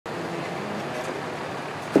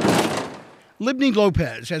Libni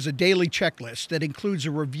Lopez has a daily checklist that includes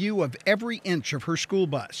a review of every inch of her school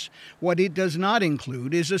bus. What it does not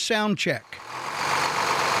include is a sound check.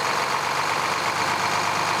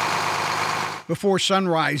 Before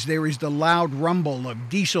sunrise, there is the loud rumble of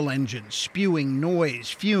diesel engines spewing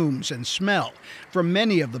noise, fumes, and smell from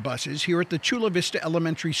many of the buses here at the Chula Vista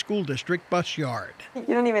Elementary School District bus yard.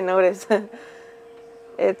 You don't even notice.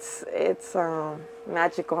 It's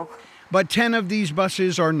magical. But 10 of these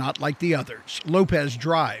buses are not like the others. Lopez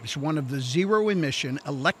drives one of the zero-emission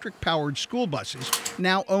electric-powered school buses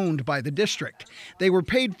now owned by the district. They were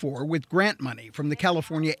paid for with grant money from the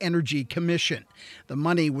California Energy Commission. The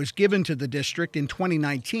money was given to the district in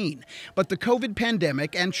 2019, but the COVID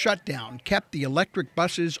pandemic and shutdown kept the electric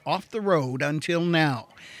buses off the road until now.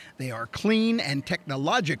 They are clean and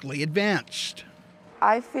technologically advanced.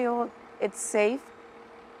 I feel it's safe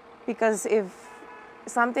because if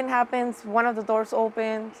something happens, one of the doors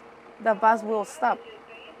opens, the bus will stop.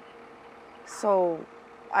 So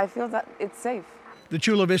I feel that it's safe. The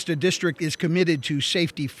Chula Vista district is committed to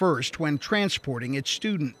safety first when transporting its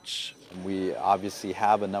students. We obviously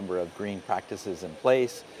have a number of green practices in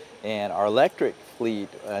place, and our electric fleet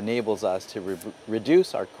enables us to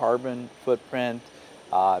reduce our carbon footprint,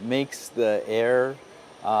 makes the air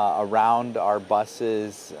around our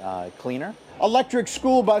buses cleaner. Electric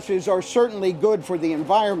school buses are certainly good for the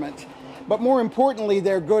environment, but more importantly,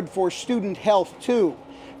 they're good for student health too.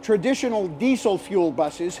 Traditional diesel fuel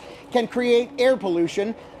buses can create air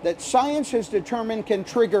pollution that science has determined can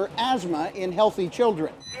trigger asthma in healthy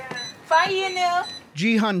children.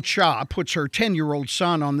 Jihan Cha puts her 10-year-old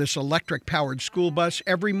son on this electric-powered school bus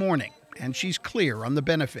every morning, and she's clear on the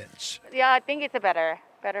benefits. Yeah, I think it's better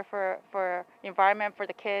for the environment, for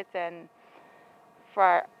the kids, and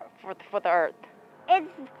for the earth. It's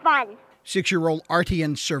fun. 6-year-old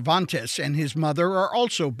Artian Cervantes and his mother are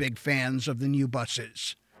also big fans of the new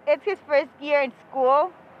buses. It's his first year in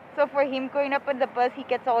school, so for him going up on the bus, he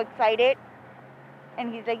gets all excited,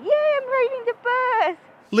 and he's like, "Yay, I'm riding the bus!"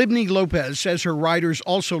 Libni Lopez says her riders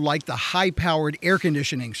also like the high-powered air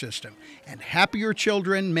conditioning system, and happier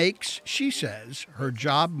children makes, she says, her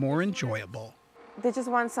job more enjoyable. They just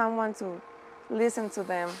want someone to listen to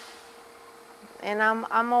them. And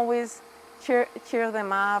I'm always cheer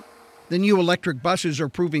them up. The new electric buses are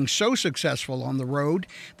proving so successful on the road,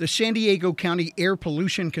 the San Diego County Air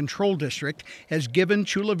Pollution Control District has given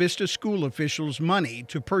Chula Vista school officials money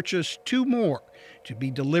to purchase 2 more to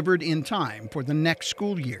be delivered in time for the next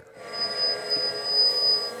school year.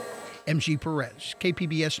 M.G. Perez,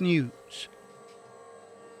 KPBS News.